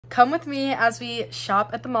Come with me as we shop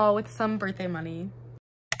at the mall with some birthday money.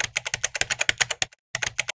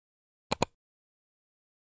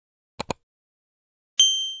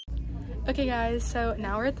 Okay guys, so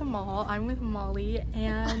now we're at the mall. I'm with Molly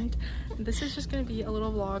and this is just gonna be a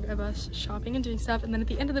little vlog of us shopping and doing stuff, and then at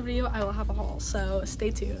the end of the video I will have a haul, so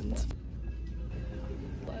stay tuned.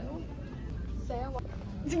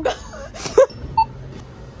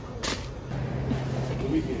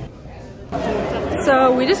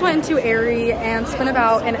 So we just went into Aerie and spent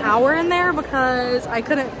about an hour in there because I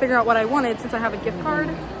couldn't figure out what I wanted since I have a gift card,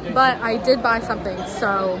 but I did buy something,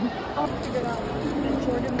 so I'll figure it out.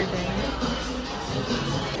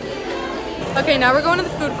 Okay, now we're going to the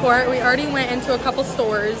food court. We already went into a couple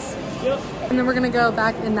stores. Yep. And then we're gonna go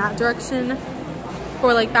back in that direction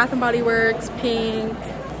for like Bath & Body Works, Pink,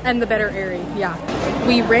 and the better Aerie. Yeah.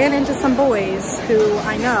 We ran into some boys who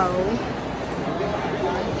I know.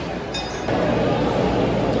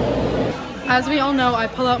 As we all know, I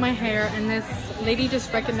pull out my hair and this lady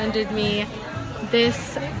just recommended me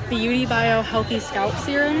this Beauty Bio Healthy Scalp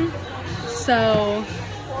Serum. So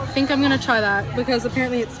I think I'm gonna try that because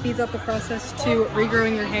apparently it speeds up the process to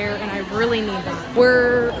regrowing your hair and I really need that.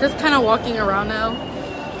 We're just kind of walking around now.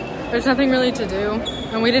 There's nothing really to do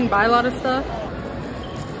and we didn't buy a lot of stuff.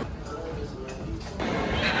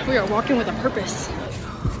 We are walking with a purpose.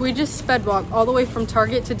 We just sped walked all the way from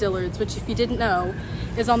Target to Dillard's, which if you didn't know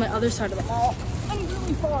is on the other side of the mall. I'm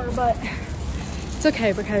really far, but it's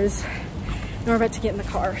okay because we're about to get in the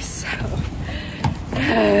car, so.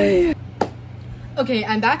 Hey. Okay,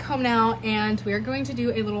 I'm back home now and we're going to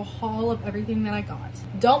do a little haul of everything that I got.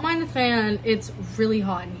 Don't mind the fan, it's really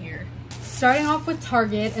hot in here. Starting off with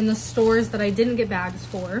Target and the stores that I didn't get bags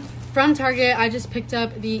for. From Target, I just picked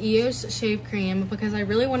up the EOS shave cream because I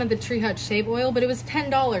really wanted the Tree Hut shave oil, but it was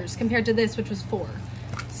 $10 compared to this, which was $4.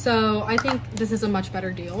 So I think this is a much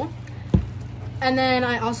better deal. And then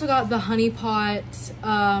I also got the Honey Pot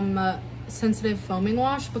sensitive foaming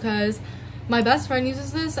wash because my best friend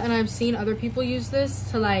uses this and I've seen other people use this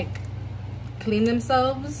to like clean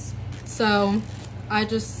themselves. So I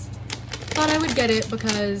just thought I would get it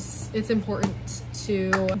because it's important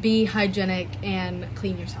to be hygienic and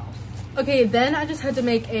clean yourself. Okay, then I just had to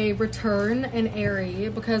make a return in Aerie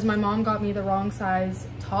because my mom got me the wrong size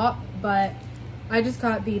top, but I just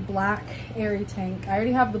got the black Aerie tank. I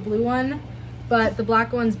already have the blue one, but the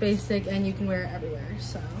black one's basic and you can wear it everywhere,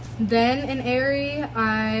 so. Then in Aerie,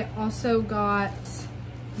 I also got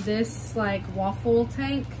this like waffle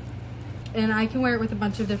tank and I can wear it with a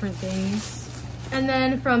bunch of different things. And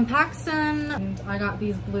then from Pacsun, I got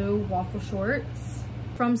these blue waffle shorts.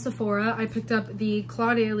 From Sephora, I picked up the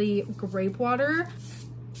Claw Daily Grape Water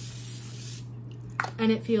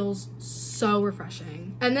and it feels so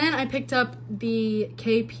refreshing. And then I picked up the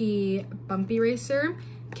KP Bump Eraser.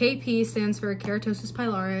 KP stands for Keratosis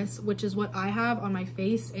pilaris, which is what I have on my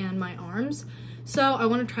face and my arms. So I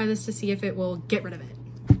want to try this to see if it will get rid of it.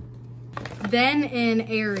 Then in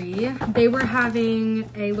Aerie, they were having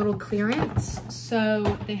a little clearance.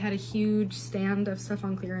 So they had a huge stand of stuff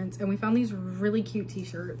on clearance and we found these really cute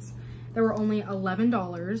t-shirts. They were only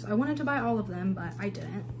 $11. I wanted to buy all of them, but I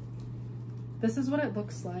didn't. This is what it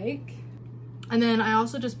looks like. And then I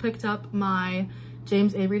also just picked up my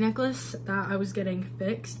James Avery necklace that I was getting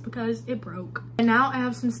fixed because it broke. And now I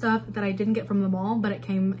have some stuff that I didn't get from the mall, but it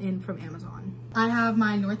came in from Amazon. I have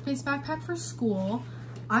my North Face backpack for school.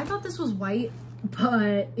 I thought this was white,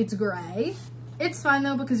 but it's gray. It's fine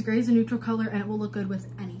though because gray is a neutral color and it will look good with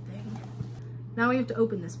anything. Now we have to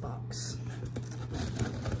open this box.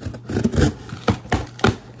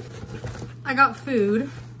 I got food.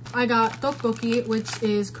 I got tteokbokki, which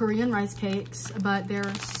is Korean rice cakes, but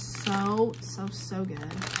they're so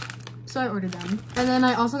good. So I ordered them. And then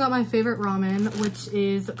I also got my favorite ramen, which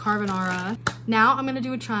is carbonara. Now I'm gonna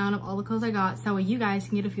do a try on of all the clothes I got so that way you guys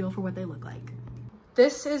can get a feel for what they look like.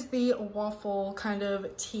 This is the waffle kind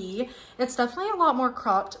of tee. It's definitely a lot more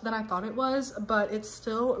cropped than I thought it was, but it's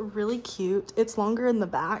still really cute. It's longer in the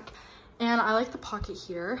back. And I like the pocket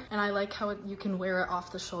here, and I like how you can wear it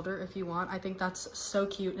off the shoulder if you want. I think that's so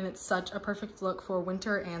cute, and it's such a perfect look for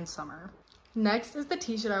winter and summer. Next is the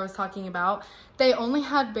t-shirt I was talking about. They only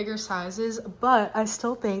had bigger sizes, but I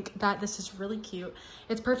still think that this is really cute.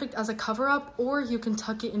 It's perfect as a cover-up, or you can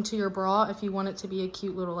tuck it into your bra if you want it to be a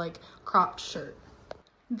cute little like cropped shirt.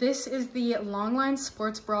 This is the Longline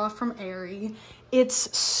sports bra from Aerie.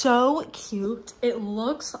 It's so cute. It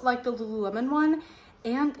looks like the Lululemon one,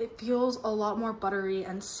 and it feels a lot more buttery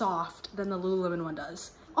and soft than the Lululemon one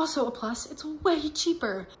does. Also a plus, it's way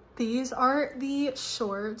cheaper. These are the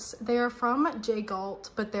shorts. They are from J.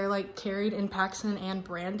 Galt, but they're like carried in Pacsun and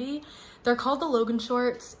Brandy. They're called the Logan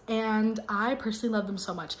shorts, and I personally love them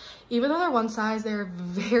so much. Even though they're one size, they're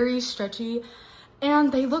very stretchy,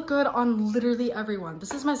 and they look good on literally everyone.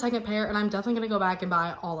 This is my second pair, and I'm definitely gonna go back and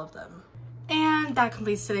buy all of them. And that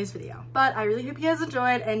completes today's video. But I really hope you guys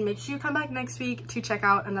enjoyed, and make sure you come back next week to check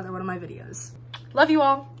out another one of my videos. Love you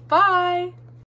all. Bye!